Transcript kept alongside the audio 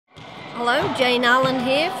Hello, Jane Allen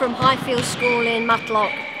here from Highfields School in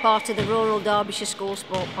Matlock, part of the Rural Derbyshire School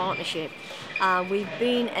Sport Partnership. We've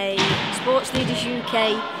been a Sports Leaders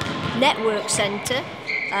UK network centre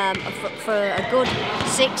for a good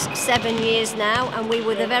 6-7 years now, and we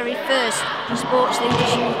were the very first Sports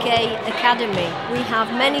Leaders UK Academy. We have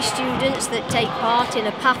many students that take part in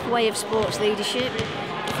a pathway of sports leadership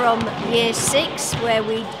from year 6, where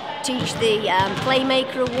we teach the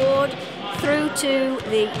Playmaker Award, through to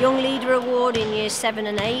the Young Leader Award in years 7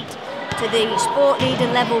 and 8, to the Sport Leader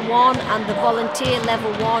Level 1 and the Volunteer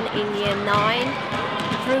Level 1 in year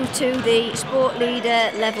 9, through to the Sport Leader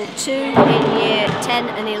Level 2 in year 10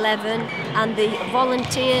 and 11, and the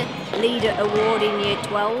Volunteer Leader Award in year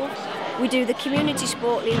 12. We do the Community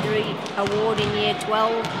Sport Leader Award in year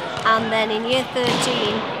 12, and then in year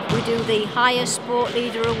 13 we do the Highest Sport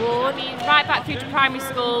Leader Award. Right back through to primary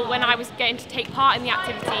school, when I was getting to take part in the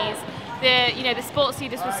activities, the sports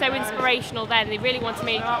leaders were so inspirational then. They really wanted to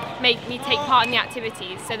make me take part in the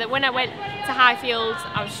activities, so that when I went to Highfields,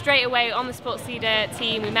 I was straight away on the sports leader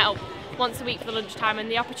team. We met up once a week for the lunchtime,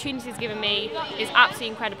 and the opportunities given me is absolutely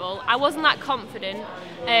incredible. I wasn't that confident,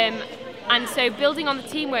 and so building on the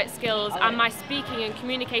teamwork skills and my speaking and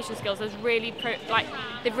communication skills has really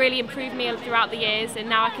they've really improved me throughout the years, and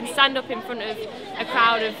now I can stand up in front of a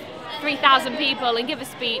crowd of 3,000 people and give a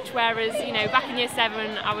speech, whereas back in year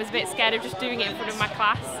 7 I was a bit scared of just doing it in front of my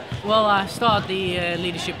class. Well, I started the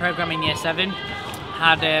leadership programme in year 7,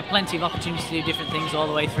 had plenty of opportunities to do different things all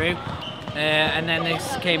the way through, and then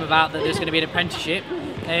this came about that there's going to be an apprenticeship,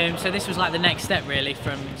 so this was like the next step really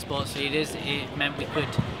from sports leaders. It meant we could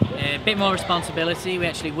a bit more responsibility. We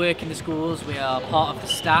actually work in the schools, we are part of the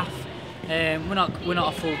staff. We're not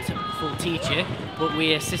a full teacher, but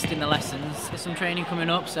we assist in the lessons. There's some training coming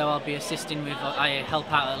up, so I'll be assisting with. I help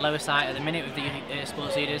out at the lower site at the minute with the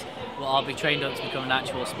sports leaders, but I'll be trained up to become an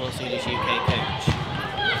actual Sports Leaders UK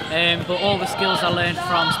coach. But all the skills I learned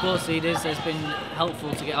from sports leaders has been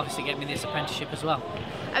helpful to obviously get me this apprenticeship as well.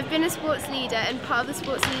 I've been a sports leader and part of the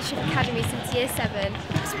Sports Leadership Academy since year 7.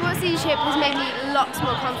 Sports leadership has made me lots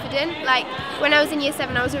more confident. Like when I was in year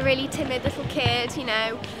 7, I was a really timid little kid,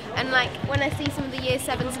 and like when I see some of the year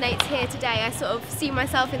 7s and 8s here today, I sort of see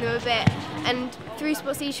myself in them a bit, and through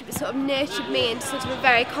sports leadership it sort of nurtured me into sort of a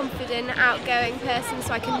very confident, outgoing person,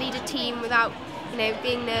 so I can lead a team without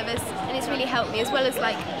being nervous, and it's really helped me, as well as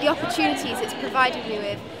like the opportunities it's provided me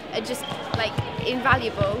with are just like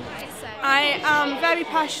invaluable. I am very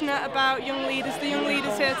passionate about young leaders. The young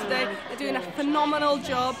leaders here today are doing a phenomenal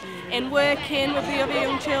job in working with the other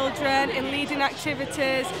young children, in leading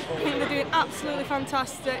activities. I think they're doing absolutely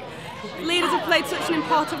fantastic. Leaders have played such an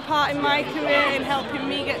important part in my career in helping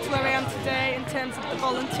me get to where I am today, in terms of the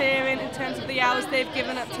volunteering, in terms of the hours they've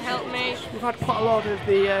given up to help me. We've had quite a lot of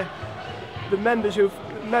the members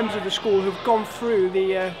of the school who've gone through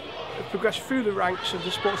progressed through the ranks of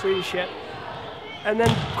the sports leadership, and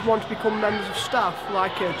then come on to become members of staff,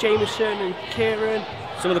 like Jameson and Kieran.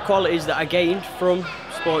 Some of the qualities that I gained from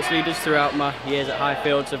sports leaders throughout my years at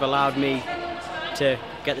Highfields have allowed me to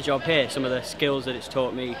get the job here. Some of the skills that it's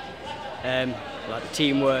taught me, like the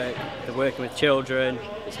teamwork, the working with children,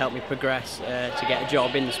 it's helped me progress to get a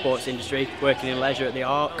job in the sports industry, working in leisure at the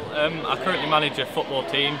Arc. I currently manage a football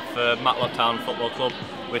team for Matlock Town Football Club,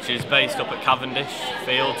 which is based up at Cavendish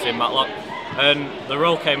Fields in Matlock. And the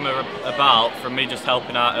role came about from me just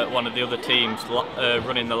helping out at one of the other teams,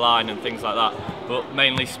 running the line and things like that. But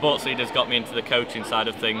mainly sports leaders got me into the coaching side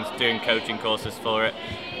of things, doing coaching courses for it.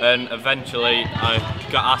 And eventually I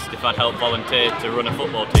got asked if I'd help volunteer to run a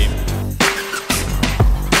football team.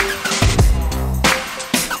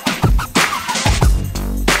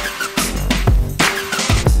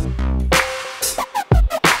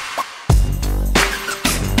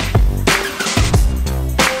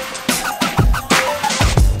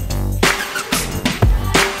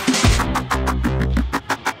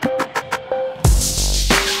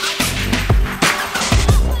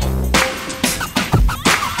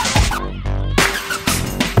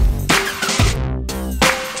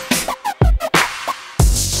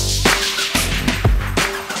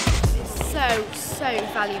 So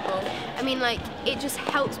valuable. I mean, like, it just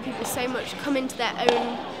helps people so much come into their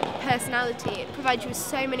own personality. It provides you with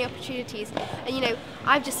so many opportunities, and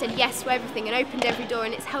I've just said yes to everything and opened every door,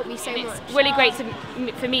 and it's helped me so much. It's really great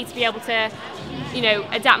for me to be able to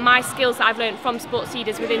adapt my skills that I've learned from sports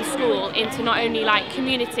leaders within school into not only like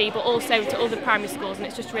community but also to other primary schools, and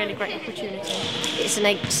it's just a really great opportunity. It's an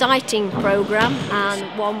exciting programme,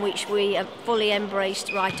 and one which we have fully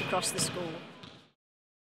embraced right across the school.